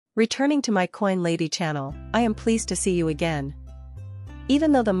Returning to my Coin Lady channel, I am pleased to see you again.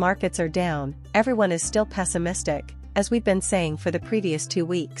 Even though the markets are down, everyone is still pessimistic, as we've been saying for the previous 2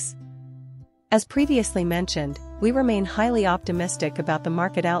 weeks. As previously mentioned, we remain highly optimistic about the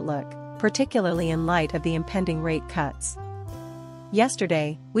market outlook, particularly in light of the impending rate cuts.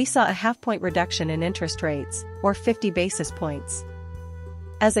 Yesterday, we saw a half-point reduction in interest rates, or 50 basis points.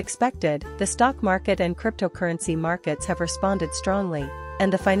 As expected, the stock market and cryptocurrency markets have responded strongly,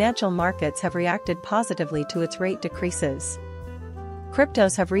 and the financial markets have reacted positively to its rate decreases.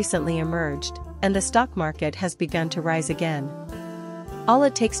 Cryptos have recently emerged, and the stock market has begun to rise again. All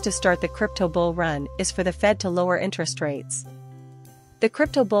it takes to start the crypto bull run is for the Fed to lower interest rates. The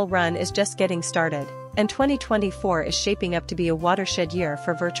crypto bull run is just getting started, and 2024 is shaping up to be a watershed year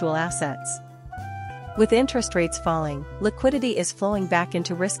for virtual assets. With interest rates falling, liquidity is flowing back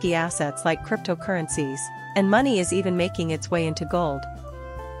into risky assets like cryptocurrencies, and money is even making its way into gold.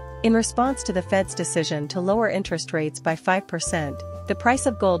 In response to the Fed's decision to lower interest rates by 5%, the price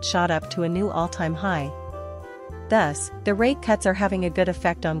of gold shot up to a new all-time high. Thus, the rate cuts are having a good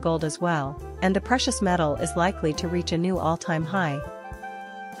effect on gold as well, and the precious metal is likely to reach a new all-time high.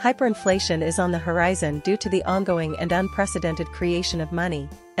 Hyperinflation is on the horizon due to the ongoing and unprecedented creation of money,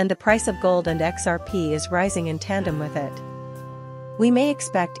 and the price of gold and XRP is rising in tandem with it. We may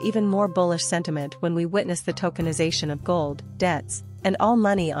expect even more bullish sentiment when we witness the tokenization of gold, debts, and all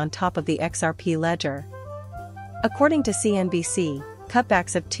money on top of the XRP ledger. According to CNBC,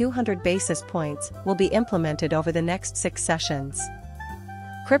 cutbacks of 200 basis points will be implemented over the next 6 sessions.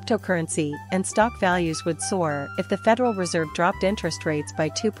 Cryptocurrency and stock values would soar if the Federal Reserve dropped interest rates by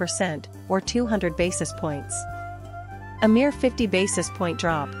 2% or 200 basis points. A mere 50 basis point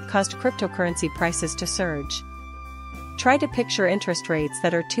drop caused cryptocurrency prices to surge. Try to picture interest rates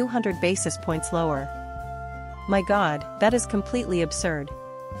that are 200 basis points lower. My God, that is completely absurd.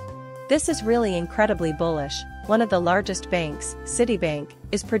 This is really incredibly bullish. One of the largest banks, Citibank,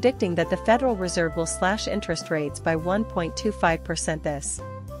 is predicting that the Federal Reserve will slash interest rates by 1.25% this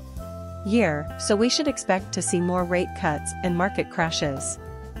year, so we should expect to see more rate cuts and market crashes.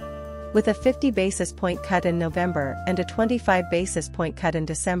 With a 50 basis point cut in November and a 25 basis point cut in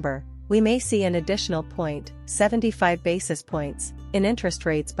December, we may see an additional 0.75 basis points in interest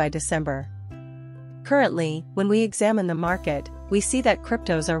rates by December. Currently, when we examine the market, we see that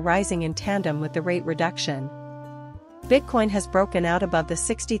cryptos are rising in tandem with the rate reduction. Bitcoin has broken out above the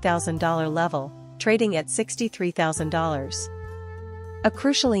 $60,000 level, trading at $63,000. A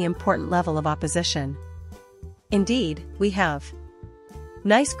crucially important level of opposition. Indeed, we have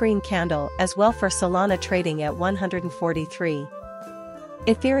nice green candle as well for Solana trading at 143.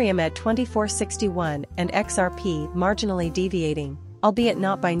 Ethereum at 2461 and XRP marginally deviating, albeit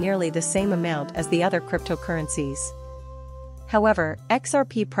not by nearly the same amount as the other cryptocurrencies. However,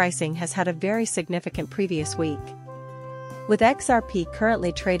 XRP pricing has had a very significant previous week, with XRP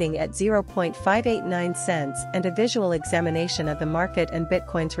currently trading at 0.589 cents, and a visual examination of the market and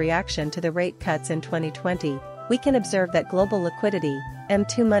Bitcoin's reaction to the rate cuts in 2020, we can observe that global liquidity,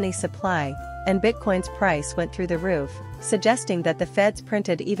 M2 money supply, and Bitcoin's price went through the roof, suggesting that the Feds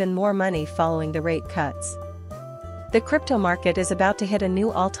printed even more money following the rate cuts. The crypto market is about to hit a new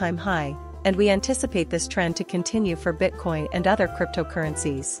all-time high, and we anticipate this trend to continue for Bitcoin and other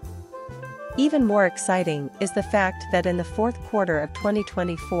cryptocurrencies. Even more exciting is the fact that in the fourth quarter of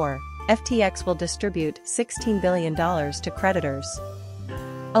 2024, FTX will distribute $16 billion to creditors.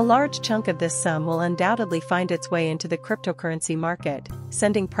 A large chunk of this sum will undoubtedly find its way into the cryptocurrency market,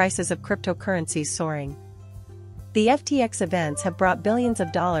 sending prices of cryptocurrencies soaring. The FTX events have brought billions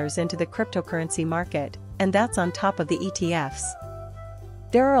of dollars into the cryptocurrency market, and that's on top of the ETFs.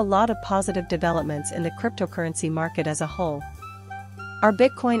 There are a lot of positive developments in the cryptocurrency market as a whole. Our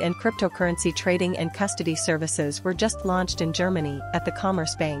Bitcoin and cryptocurrency trading and custody services were just launched in Germany at the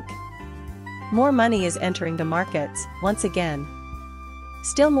Commerce Bank. More money is entering the markets, once again.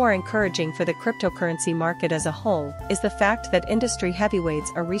 Still more encouraging for the cryptocurrency market as a whole is the fact that industry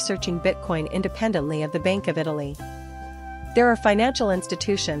heavyweights are researching Bitcoin independently of the Bank of Italy. There are financial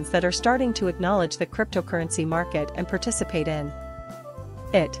institutions that are starting to acknowledge the cryptocurrency market and participate in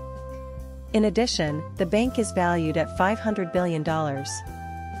it. In addition, the bank is valued at $500 billion.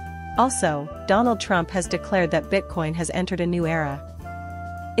 Also, Donald Trump has declared that Bitcoin has entered a new era.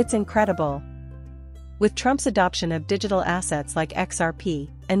 It's incredible. With Trump's adoption of digital assets like XRP,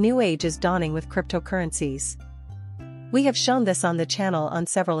 a new age is dawning with cryptocurrencies. We have shown this on the channel on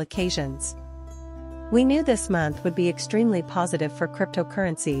several occasions. We knew this month would be extremely positive for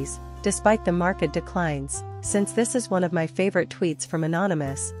cryptocurrencies, despite the market declines, since this is one of my favorite tweets from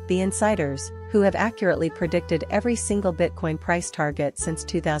Anonymous, the insiders, who have accurately predicted every single Bitcoin price target since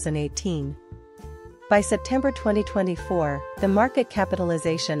 2018. By September 2024, the market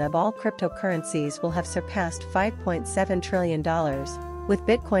capitalization of all cryptocurrencies will have surpassed $5.7 trillion, with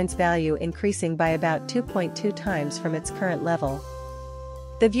Bitcoin's value increasing by about 2.2 times from its current level.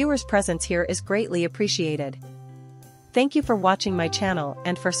 The viewer's presence here is greatly appreciated. Thank you for watching my channel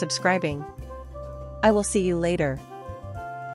and for subscribing. I will see you later.